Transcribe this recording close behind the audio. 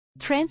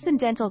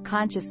Transcendental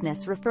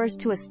consciousness refers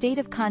to a state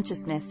of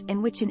consciousness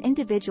in which an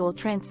individual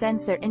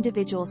transcends their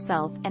individual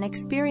self and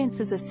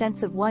experiences a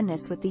sense of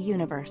oneness with the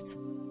universe.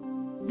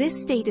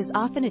 This state is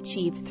often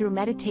achieved through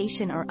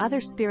meditation or other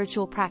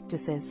spiritual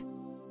practices.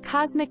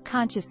 Cosmic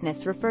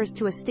consciousness refers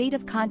to a state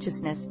of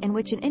consciousness in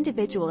which an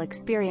individual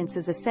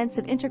experiences a sense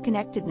of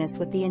interconnectedness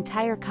with the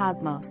entire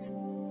cosmos.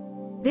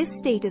 This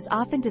state is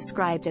often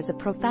described as a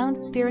profound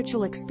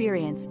spiritual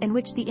experience in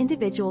which the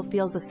individual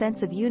feels a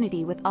sense of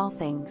unity with all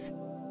things.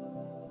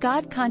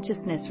 God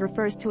consciousness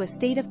refers to a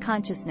state of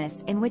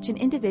consciousness in which an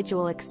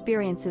individual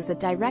experiences a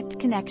direct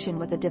connection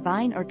with a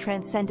divine or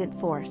transcendent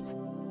force.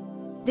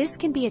 This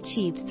can be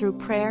achieved through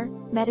prayer,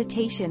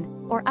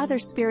 meditation, or other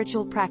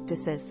spiritual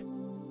practices.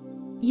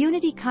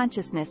 Unity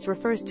consciousness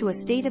refers to a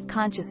state of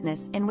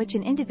consciousness in which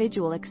an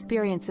individual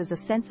experiences a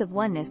sense of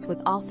oneness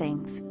with all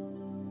things.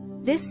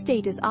 This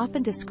state is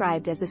often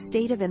described as a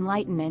state of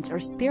enlightenment or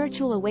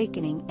spiritual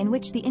awakening in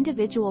which the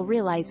individual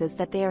realizes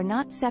that they are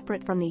not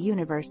separate from the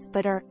universe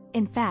but are,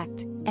 in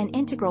fact, an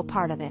integral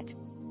part of it.